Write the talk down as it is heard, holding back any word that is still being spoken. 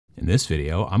In this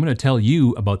video, I'm going to tell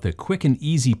you about the quick and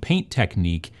easy paint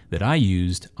technique that I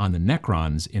used on the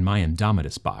Necrons in my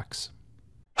INDOMITUS box.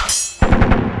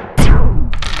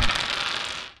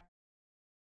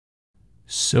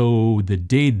 So the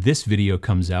day this video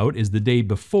comes out is the day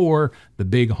before the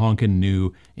big honkin'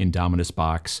 new INDOMITUS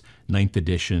box, 9th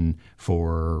edition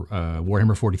for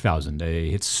Warhammer 40,000. It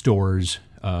hits stores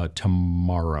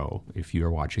tomorrow if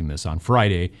you're watching this on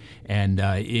Friday. And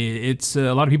it's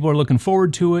a lot of people are looking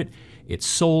forward to it. It's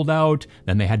sold out.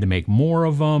 Then they had to make more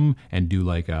of them and do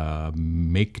like a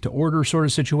make to order sort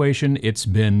of situation. It's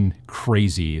been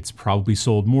crazy. It's probably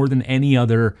sold more than any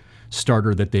other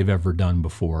starter that they've ever done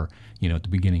before, you know, at the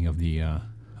beginning of the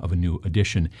of a new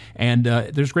edition. And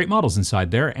there's great models inside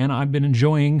there, and I've been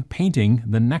enjoying painting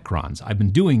the Necrons. I've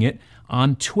been doing it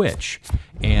on Twitch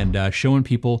and showing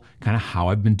people kind of how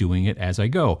I've been doing it as I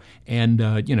go.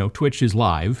 And you know, Twitch is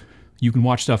live. You can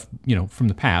watch stuff, you know, from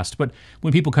the past, but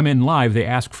when people come in live, they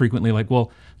ask frequently like,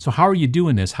 well, so how are you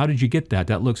doing this? How did you get that?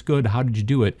 That looks good. How did you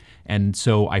do it? And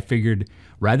so I figured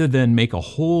rather than make a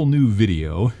whole new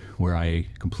video where I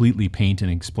completely paint and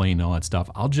explain all that stuff,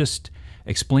 I'll just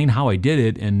explain how I did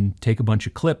it and take a bunch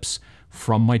of clips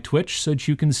from my Twitch so that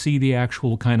you can see the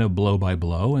actual kind of blow by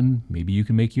blow, and maybe you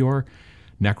can make your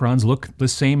Necrons look the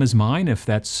same as mine if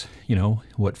that's, you know,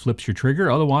 what flips your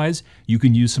trigger. Otherwise, you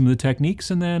can use some of the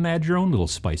techniques and then add your own little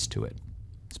spice to it.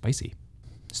 Spicy.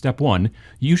 Step one,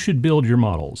 you should build your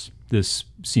models. This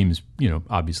seems, you know,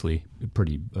 obviously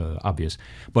pretty obvious,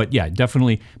 but yeah,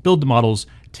 definitely build the models.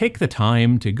 Take the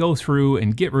time to go through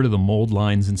and get rid of the mold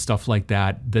lines and stuff like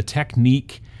that. The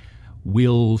technique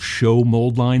will show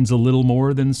mold lines a little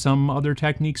more than some other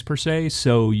techniques per se,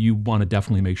 so you want to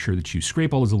definitely make sure that you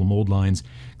scrape all those little mold lines,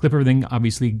 clip everything.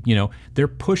 Obviously, you know, they're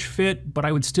push fit, but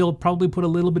I would still probably put a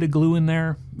little bit of glue in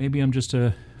there. Maybe I'm just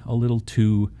a little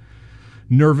too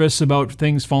nervous about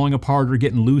things falling apart or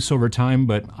getting loose over time,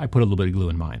 but I put a little bit of glue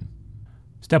in mine.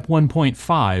 Step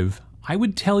 1.5, I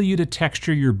would tell you to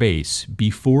texture your base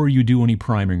before you do any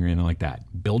priming or anything like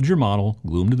that. Build your model,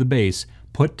 glue them to the base,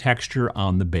 put texture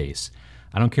on the base.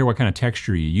 I don't care what kind of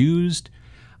texture you used.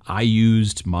 I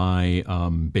used my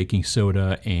baking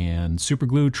soda and super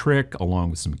glue trick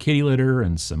along with some kitty litter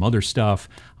and some other stuff.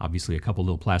 Obviously a couple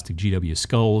little plastic GW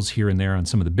skulls here and there on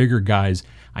some of the bigger guys.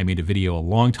 I made a video a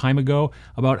long time ago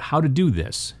about how to do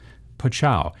this.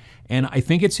 Pachow. And I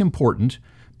think it's important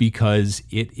because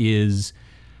it is,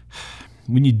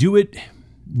 when you do it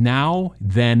now,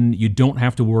 then you don't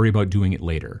have to worry about doing it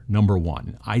later. Number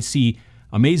one, I see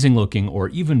amazing looking or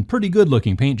even pretty good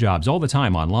looking paint jobs all the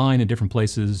time online in different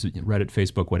places, Reddit,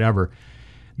 Facebook, whatever,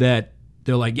 that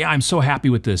they're like, yeah, I'm so happy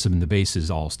with this. And the base is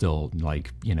all still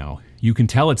like, you know, you can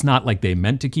tell it's not like they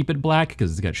meant to keep it black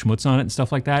because it's got schmutz on it and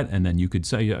stuff like that. And then you could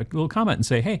say a little comment and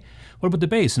say, hey, what about the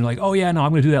base? And they're like, oh yeah, no,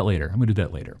 I'm gonna do that later. I'm gonna do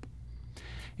that later.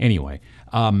 Anyway,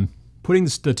 putting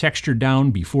the texture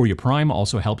down before you prime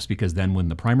also helps because then when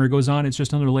the primer goes on, it's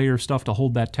just another layer of stuff to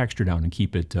hold that texture down and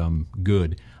keep it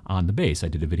good on the base. I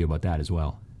did a video about that as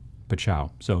well.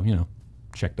 Pachow. So, you know,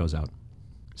 check those out.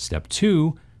 Step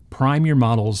 2, prime your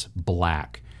models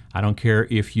black. I don't care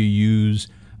if you use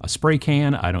a spray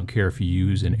can, I don't care if you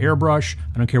use an airbrush,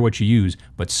 I don't care what you use,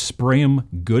 but spray them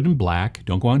good and black.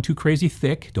 Don't go on too crazy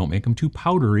thick, don't make them too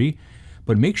powdery,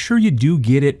 but make sure you do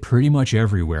get it pretty much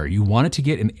everywhere. You want it to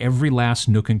get in every last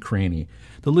nook and cranny.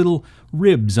 The little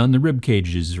ribs on the rib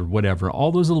cages or whatever,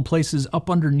 all those little places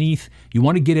up underneath, you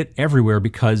want to get it everywhere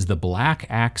because the black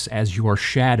acts as your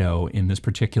shadow in this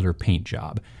particular paint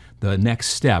job. The next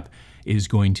step is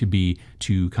going to be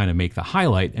to kind of make the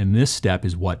highlight, and this step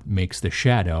is what makes the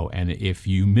shadow. And if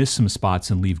you miss some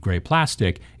spots and leave gray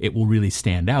plastic, it will really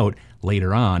stand out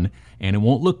later on and it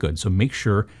won't look good. So make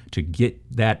sure to get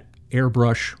that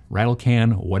airbrush, rattle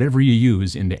can, whatever you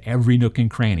use into every nook and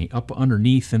cranny, up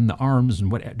underneath in the arms and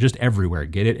what, just everywhere.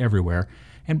 Get it everywhere.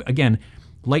 And again,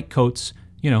 light coats,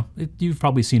 you know, you've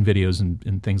probably seen videos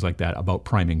and things like that about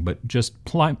priming, but just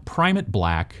prime it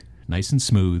black, nice and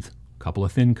smooth, a couple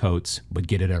of thin coats, but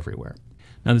get it everywhere.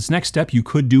 Now this next step you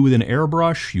could do with an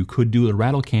airbrush, you could do with a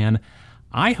rattle can.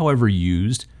 I, however,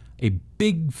 used a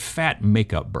big fat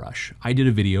makeup brush. I did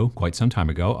a video quite some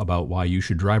time ago about why you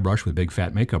should dry brush with big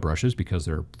fat makeup brushes because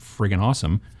they're friggin'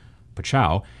 awesome.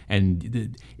 Pachow.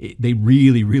 And they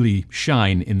really, really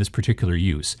shine in this particular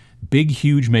use. Big,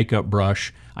 huge makeup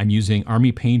brush. I'm using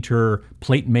Army Painter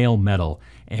Plate Mail Metal,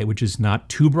 which is not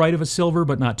too bright of a silver,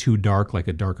 but not too dark, like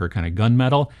a darker kind of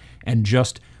gunmetal, and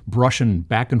just brushing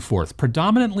back and forth.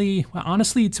 Predominantly, well,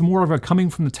 honestly, it's more of a coming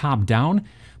from the top down,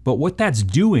 But what that's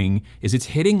doing is it's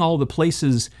hitting all the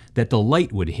places that the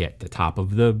light would hit, the top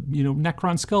of the,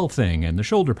 Necron skull thing and the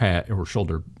shoulder pad, or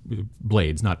shoulder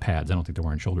blades, not pads. I don't think they're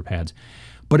wearing shoulder pads.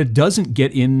 But it doesn't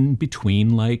get in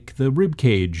between like the rib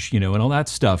cage, and all that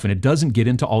stuff. And it doesn't get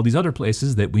into all these other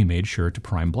places that we made sure to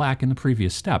prime black in the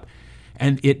previous step.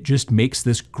 And it just makes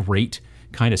this great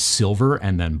kind of silver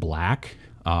and then black.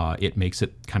 It makes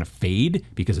it kind of fade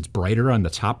because it's brighter on the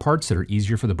top parts that are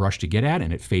easier for the brush to get at,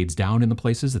 and it fades down in the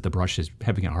places that the brush is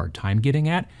having a hard time getting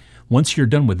at. Once you're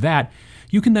done with that,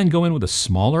 you can then go in with a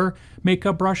smaller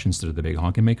makeup brush instead of the big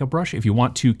honking makeup brush if you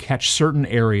want to catch certain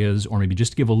areas, or maybe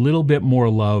just give a little bit more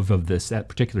love of that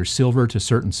particular silver to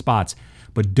certain spots.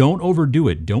 But don't overdo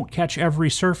it. Don't catch every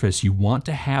surface. You want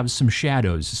to have some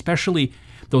shadows, especially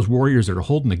those warriors that are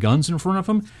holding the guns in front of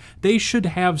them. They should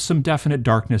have some definite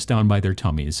darkness down by their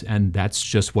tummies, and that's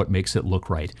just what makes it look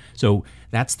right. So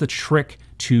that's the trick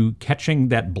to catching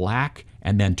that black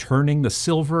and then turning the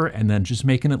silver and then just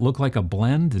making it look like a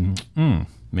blend, and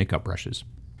makeup brushes.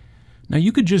 Now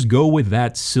you could just go with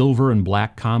that silver and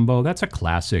black combo. That's a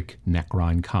classic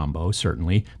Necron combo,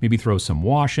 certainly. Maybe throw some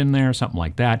wash in there, something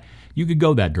like that. You could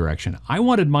go that direction. I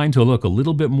wanted mine to look a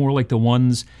little bit more like the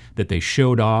ones that they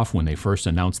showed off when they first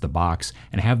announced the box,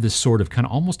 and have this sort of kind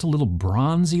of almost a little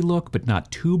bronzy look, but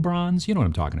not too bronze. You know what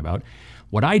I'm talking about.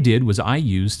 What I did was I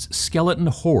used Skeleton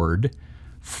Horde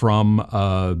from,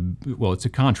 well, it's a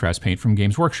contrast paint from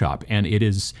Games Workshop, and it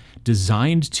is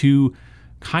designed to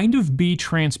kind of be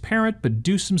transparent, but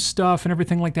do some stuff and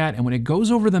everything like that. And when it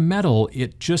goes over the metal,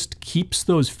 it just keeps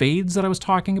those fades that I was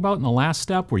talking about in the last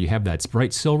step, where you have that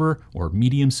bright silver or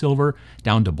medium silver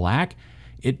down to black.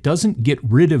 It doesn't get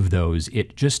rid of those.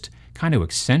 It just kind of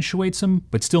accentuates them,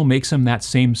 but still makes them that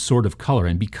same sort of color.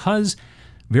 And because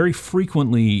very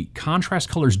frequently contrast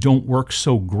colors don't work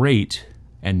so great,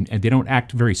 and they don't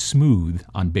act very smooth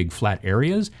on big flat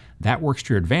areas, that works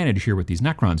to your advantage here with these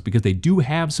Necrons, because they do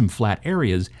have some flat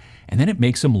areas, and then it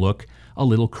makes them look a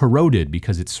little corroded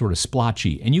because it's sort of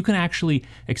splotchy. And you can actually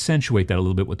accentuate that a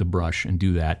little bit with the brush and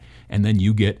do that, and then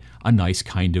you get a nice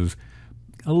kind of,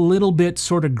 a little bit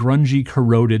sort of grungy,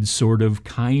 corroded, sort of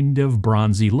kind of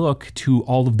bronzy look to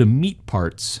all of the meat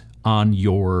parts on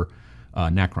your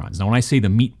Necrons. Now when I say the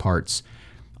meat parts,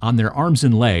 on their arms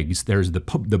and legs, there's the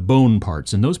bone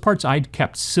parts, and those parts I'd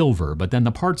kept silver. But then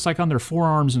the parts like on their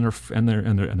forearms and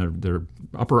their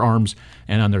upper arms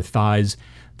and on their thighs,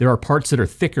 there are parts that are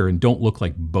thicker and don't look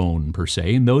like bone per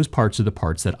se, and those parts are the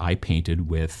parts that I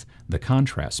painted with the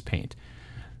contrast paint.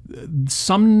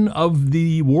 Some of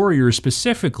the warriors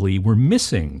specifically were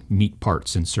missing meat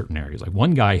parts in certain areas. Like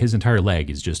one guy, his entire leg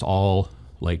is just all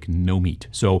like no meat,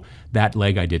 so that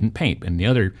leg I didn't paint, and the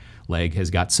other leg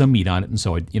has got some meat on it, and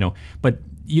so but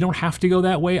you don't have to go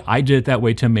that way. I did it that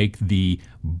way to make the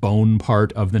bone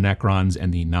part of the Necrons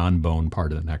and the non-bone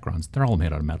part of the Necrons, they're all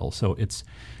made out of metal, so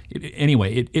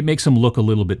anyway, it makes them look a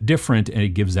little bit different, and it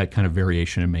gives that kind of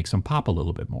variation and makes them pop a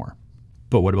little bit more.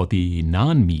 But what about the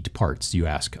non-meat parts, you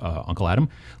ask, Uncle Adam?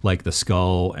 Like the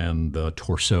skull and the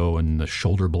torso and the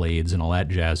shoulder blades and all that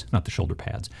jazz, not the shoulder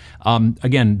pads.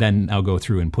 Again, then I'll go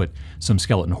through and put some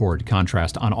Skeleton Horde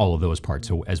contrast on all of those parts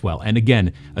as well. And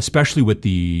again, especially with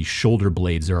the shoulder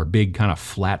blades, there are big kind of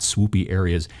flat, swoopy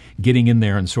areas. Getting in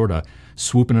there and sort of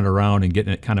swooping it around and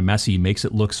getting it kind of messy makes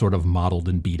it look sort of mottled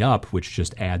and beat up, which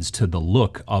just adds to the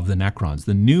look of the Necrons.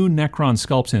 The new Necron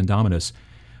sculpts in Indomitus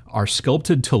are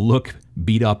sculpted to look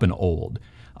beat up and old,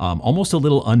 almost a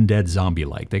little undead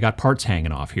zombie-like. They got parts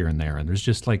hanging off here and there, and there's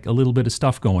just like a little bit of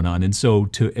stuff going on. And so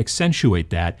to accentuate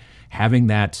that, having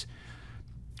that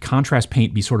contrast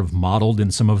paint be sort of modeled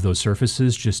in some of those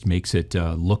surfaces just makes it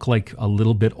look like a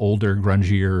little bit older,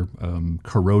 grungier,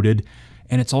 corroded,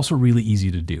 and it's also really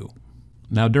easy to do.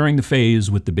 Now, during the phase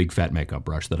with the big fat makeup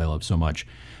brush that I love so much,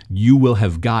 you will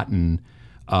have gotten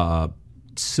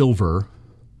silver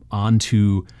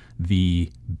onto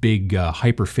the big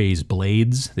hyperphase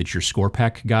blades that your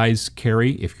Scorpec guys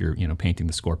carry, if you're painting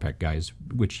the Scorpec guys,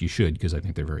 which you should, because I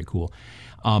think they're very cool.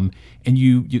 And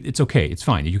it's okay, it's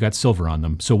fine, you got silver on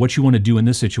them. So what you want to do in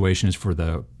this situation is for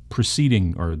the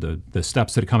preceding, or the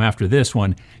steps that come after this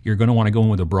one, you're going to want to go in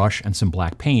with a brush and some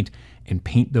black paint and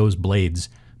paint those blades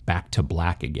back to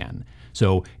black again.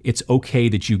 So it's okay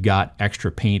that you got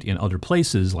extra paint in other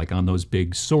places, like on those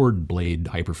big sword blade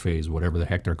hyperphase, whatever the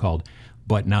heck they're called,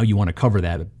 but now you want to cover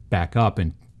that back up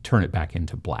and turn it back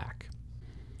into black.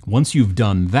 Once you've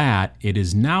done that, it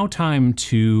is now time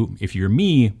to, if you're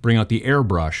me, bring out the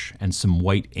airbrush and some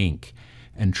white ink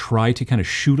and try to kind of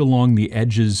shoot along the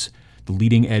edges the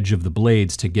leading edge of the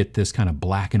blades to get this kind of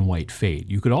black and white fade.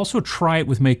 You could also try it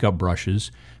with makeup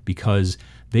brushes because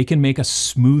they can make a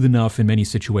smooth enough, in many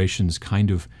situations,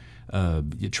 kind of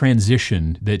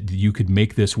transition that you could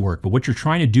make this work. But what you're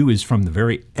trying to do is from the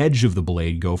very edge of the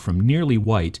blade go from nearly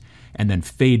white and then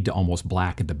fade to almost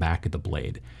black at the back of the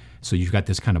blade. So you've got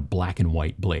this kind of black and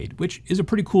white blade, which is a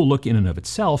pretty cool look in and of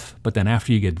itself. But then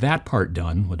after you get that part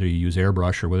done, whether you use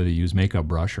airbrush or whether you use makeup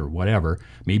brush or whatever,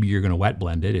 maybe you're going to wet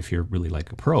blend it if you're really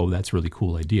like a pro. That's a really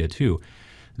cool idea too.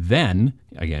 Then,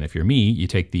 again, if you're me, you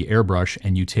take the airbrush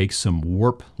and you take some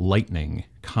Warp Lightning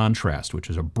contrast, which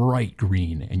is a bright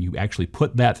green, and you actually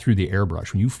put that through the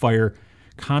airbrush. When you fire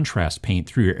contrast paint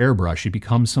through your airbrush, it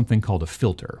becomes something called a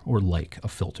filter, or like a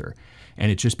filter.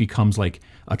 And it just becomes like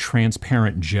a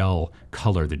transparent gel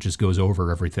color that just goes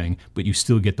over everything, but you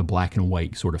still get the black and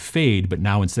white sort of fade. But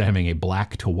now instead of having a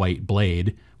black to white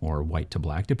blade, or white to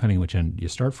black, depending which end you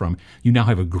start from, you now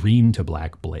have a green to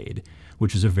black blade,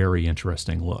 which is a very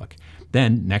interesting look.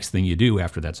 Then next thing you do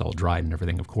after that's all dried and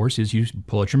everything, of course, is you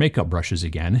pull out your makeup brushes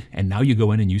again, and now you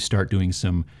go in and you start doing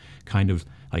some kind of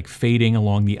like fading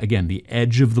along the, again, the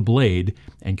edge of the blade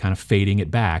and kind of fading it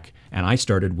back. And I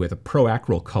started with a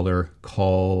pro-acryl color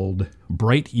called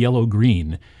Bright Yellow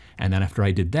Green. And then after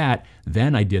I did that,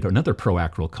 then I did another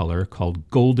pro-acryl color called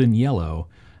Golden Yellow.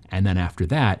 And then after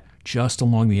that, just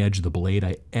along the edge of the blade,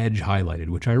 I edge highlighted,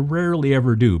 which I rarely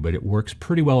ever do, but it works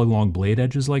pretty well along blade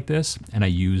edges like this. And I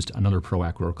used another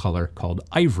pro-acryl color called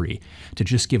Ivory to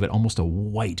just give it almost a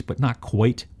white, but not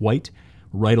quite white,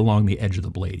 right along the edge of the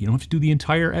blade. You don't have to do the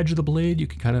entire edge of the blade. You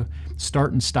can kind of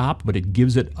start and stop, but it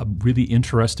gives it a really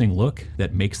interesting look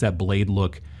that makes that blade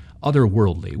look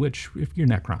otherworldly, which if you're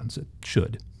Necrons, it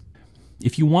should.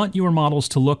 If you want your models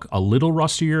to look a little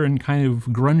rustier and kind of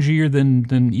grungier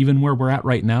than even where we're at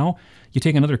right now, you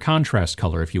take another contrast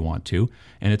color if you want to,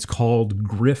 and it's called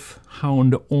Griff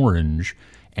Hound Orange,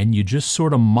 and you just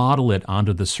sort of model it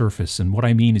onto the surface. And what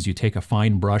I mean is you take a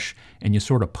fine brush and you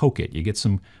sort of poke it. You get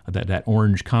some of that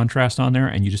orange contrast on there,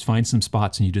 and you just find some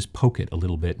spots and you just poke it a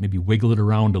little bit, maybe wiggle it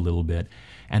around a little bit,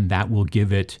 and that will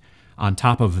give it, on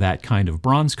top of that kind of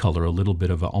bronze color, a little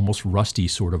bit of an almost rusty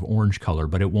sort of orange color,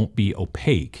 but it won't be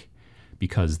opaque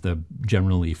because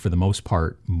generally, for the most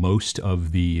part, most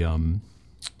of the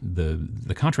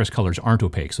contrast colors aren't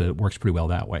opaque, so it works pretty well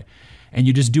that way. And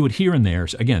you just do it here and there,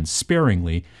 again,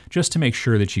 sparingly, just to make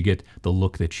sure that you get the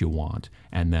look that you want.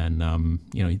 And then,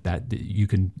 you know, that you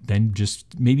can then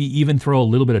just maybe even throw a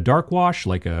little bit of dark wash,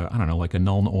 like a, I don't know, like a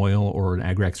Nuln Oil or an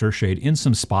Agrax Earthshade in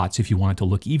some spots if you want it to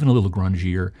look even a little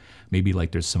grungier, maybe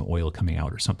like there's some oil coming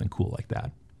out or something cool like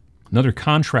that. Another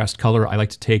contrast color, I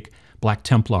like to take Black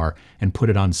Templar and put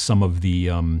it on some of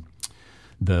the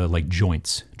like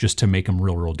joints, just to make them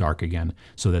real dark again,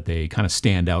 so that they kind of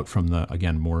stand out from the,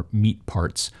 again, more meat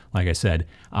parts, like I said,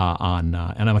 and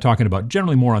I'm talking about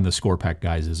generally more on the Scorpack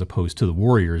guys as opposed to the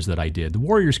Warriors that I did. The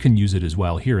Warriors can use it as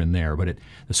well here and there, but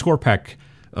the Scorpack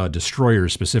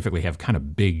Destroyers specifically have kind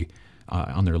of big,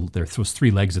 on their those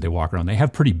three legs that they walk around, they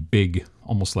have pretty big,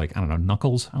 almost like, I don't know,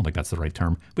 knuckles? I don't think that's the right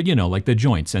term, but you know, like the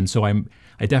joints. And so I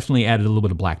definitely added a little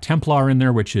bit of Black Templar in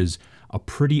there, which is a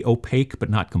pretty opaque, but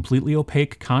not completely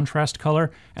opaque contrast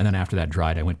color. And then after that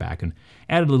dried, I went back and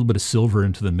added a little bit of silver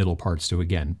into the middle parts to,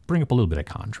 again, bring up a little bit of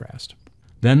contrast.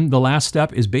 Then the last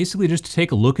step is basically just to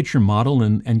take a look at your model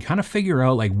and kind of figure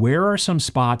out, like, where are some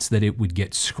spots that it would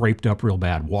get scraped up real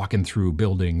bad, walking through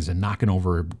buildings and knocking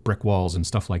over brick walls and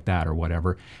stuff like that or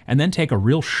whatever. And then take a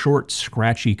real short,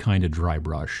 scratchy kind of dry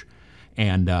brush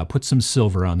and put some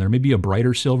silver on there, maybe a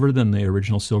brighter silver than the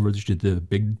original silver that you did the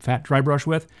big fat dry brush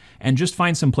with, and just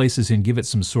find some places and give it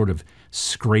some sort of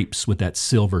scrapes with that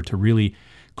silver to really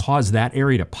cause that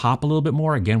area to pop a little bit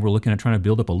more. Again, we're looking at trying to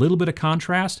build up a little bit of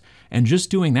contrast, and just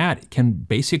doing that can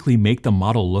basically make the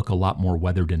model look a lot more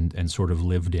weathered and sort of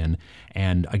lived in.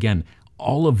 And again,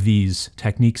 all of these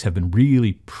techniques have been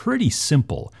really pretty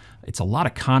simple. It's a lot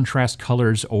of contrast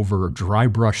colors over dry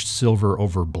brushed silver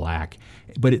over black,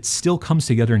 but it still comes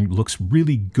together and looks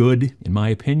really good, in my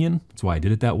opinion. That's why I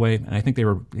did it that way, and I think they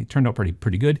turned out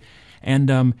pretty good.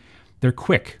 And they're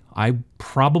quick.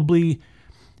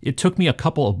 It took me a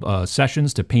couple of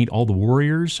sessions to paint all the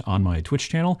Warriors on my Twitch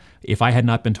channel. If I had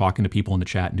not been talking to people in the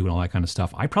chat and doing all that kind of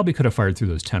stuff, I probably could have fired through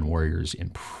those 10 Warriors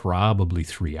in probably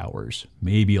 3 hours,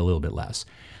 maybe a little bit less.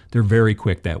 They're very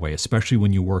quick that way, especially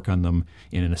when you work on them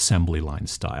in an assembly line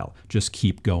style. Just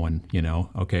keep going, you know,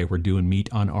 okay, we're doing meat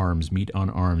on arms, meat on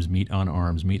arms, meat on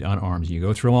arms, meat on arms. You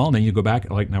go through them all, and then you go back,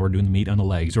 like now we're doing the meat on the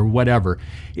legs or whatever.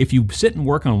 If you sit and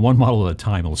work on one model at a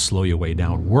time, it'll slow you way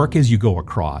down. Work as you go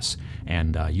across,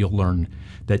 and you'll learn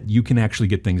that you can actually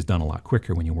get things done a lot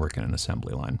quicker when you work in an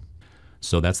assembly line.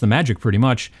 So that's the magic pretty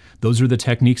much. Those are the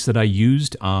techniques that I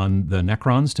used on the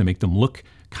Necrons to make them look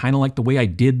kind of like the way I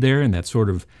did there, in that sort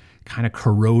of kind of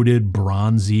corroded,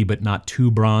 bronzy, but not too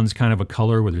bronze kind of a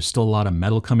color where there's still a lot of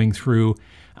metal coming through.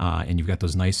 And you've got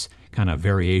those nice kind of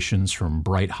variations from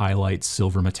bright highlights,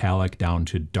 silver metallic, down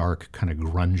to dark, kind of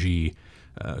grungy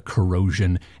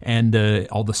corrosion, and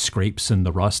all the scrapes and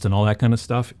the rust and all that kind of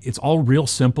stuff. It's all real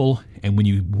simple, and when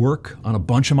you work on a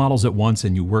bunch of models at once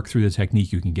and you work through the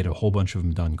technique, you can get a whole bunch of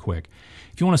them done quick.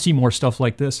 If you want to see more stuff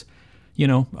like this, you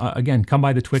know, again, come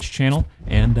by the Twitch channel,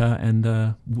 and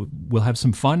we'll have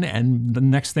some fun. And the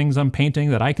next things I'm painting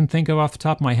that I can think of off the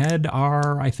top of my head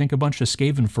are, I think, a bunch of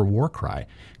Skaven for Warcry,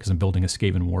 because I'm building a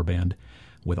Skaven warband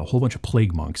with a whole bunch of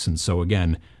Plague Monks. And so,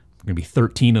 again, going to be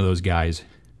 13 of those guys.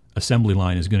 Assembly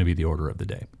line is going to be the order of the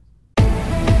day.